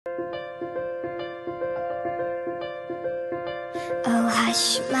Oh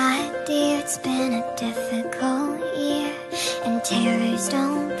hush my dear, it's been a difficult year, and terrors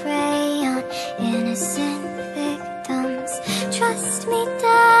don't prey on innocent victims. Trust me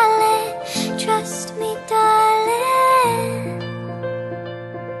darling, trust me darling.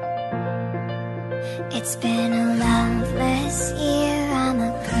 It's been a loveless year, I'm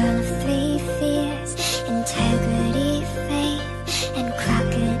a girl of three fears: integrity, faith, and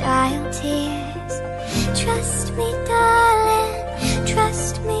crocodile tears. Trust me darling,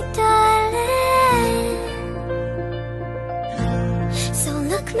 trust me darling. So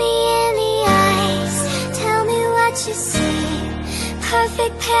look me in the eyes, tell me what you see.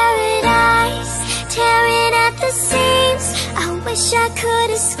 Perfect paradise, tearing at the seams. I wish I could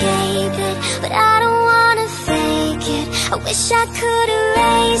escape it, but I don't wanna fake it. I wish I could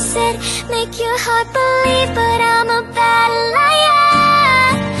erase it, make your heart believe, but I'm a bad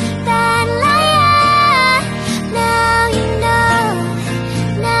liar, bad liar. Now you know,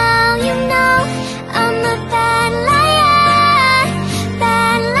 now you know, I'm a bad liar,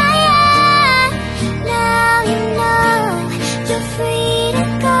 bad liar. Now you know, you're free to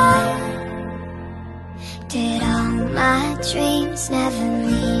go. Did all my dreams never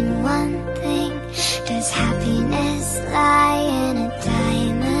mean one thing? Does happiness lie in a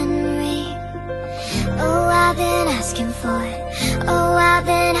diamond ring? Oh, I've been asking for it. Oh, I've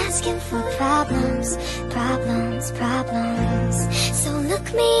been asking for problems, problems, problems. So look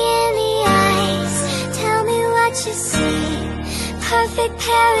me in the eyes, tell me what you see. Perfect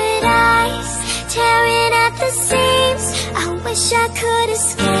paradise, tearing at the seams. I wish I could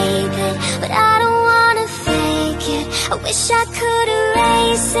escape it, but I don't wanna fake it. I wish I could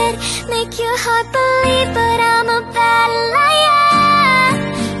erase it, make your heart believe, but I'm a bad liar.